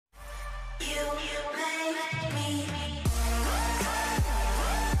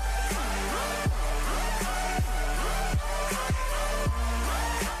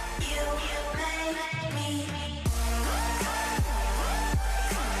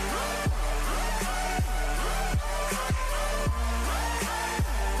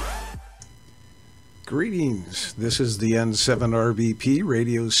Greetings, this is the N7RBP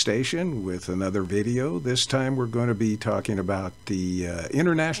radio station with another video. This time we're going to be talking about the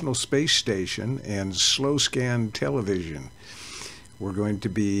International Space Station and slow scan television. We're going to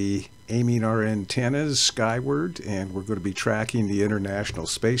be aiming our antennas skyward and we're going to be tracking the International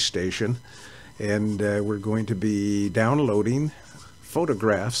Space Station, and we're going to be downloading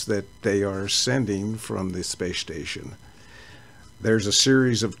photographs that they are sending from the space station. There's a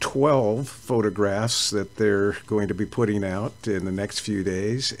series of 12 photographs that they're going to be putting out in the next few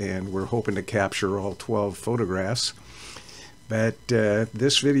days, and we're hoping to capture all 12 photographs. But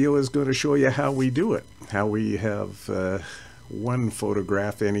this video is going to show you how we do it, how we have one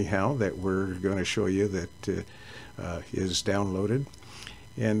photograph anyhow that we're going to show you that is downloaded.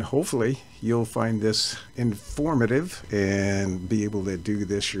 And hopefully you'll find this informative and be able to do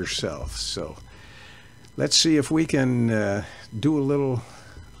this yourself. So let's see if we can do a little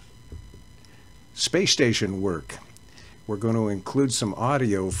space station work. We're going to include some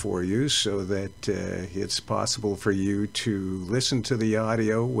audio for you so that it's possible for you to listen to the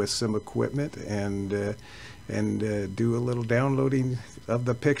audio with some equipment and do a little downloading of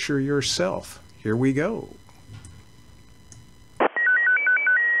the picture yourself. Here we go.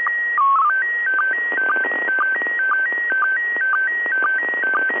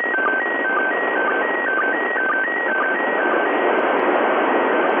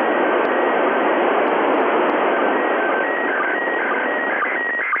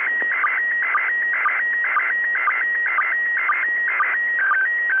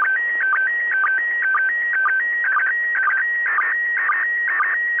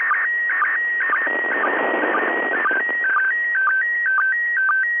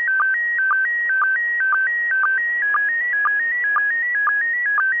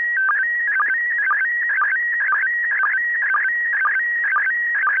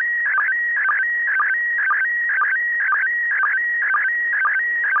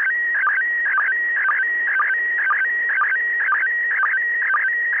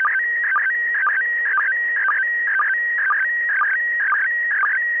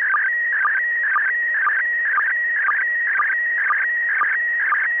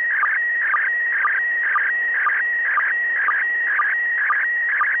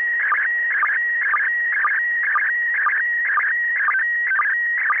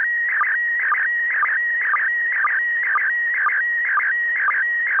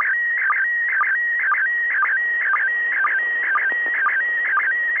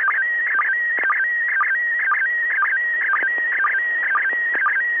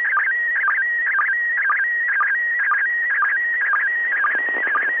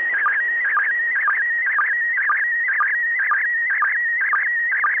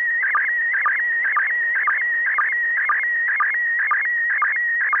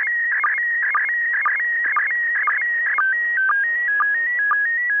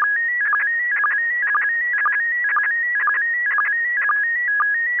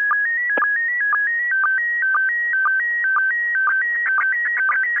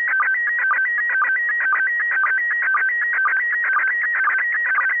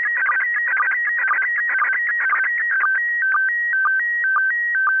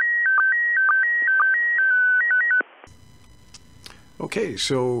 Okay,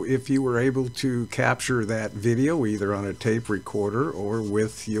 so if you were able to capture that video either on a tape recorder or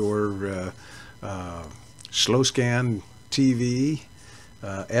with your slow scan TV,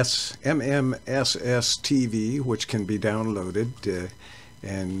 SSTV, which can be downloaded,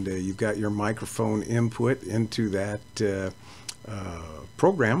 and you've got your microphone input into that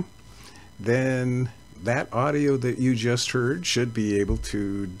program, then that audio that you just heard should be able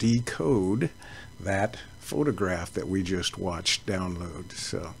to decode that photograph that we just watched download.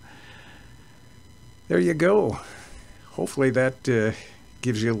 So there you go. Hopefully that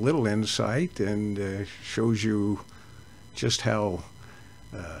gives you a little insight and shows you just how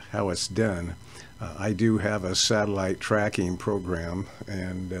it's done. I do have a satellite tracking program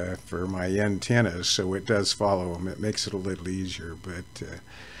and for my antennas, so it does follow them. It makes it a little easier, but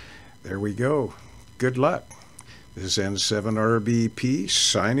there we go. Good luck. This is N7RBP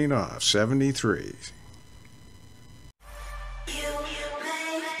signing off, 73.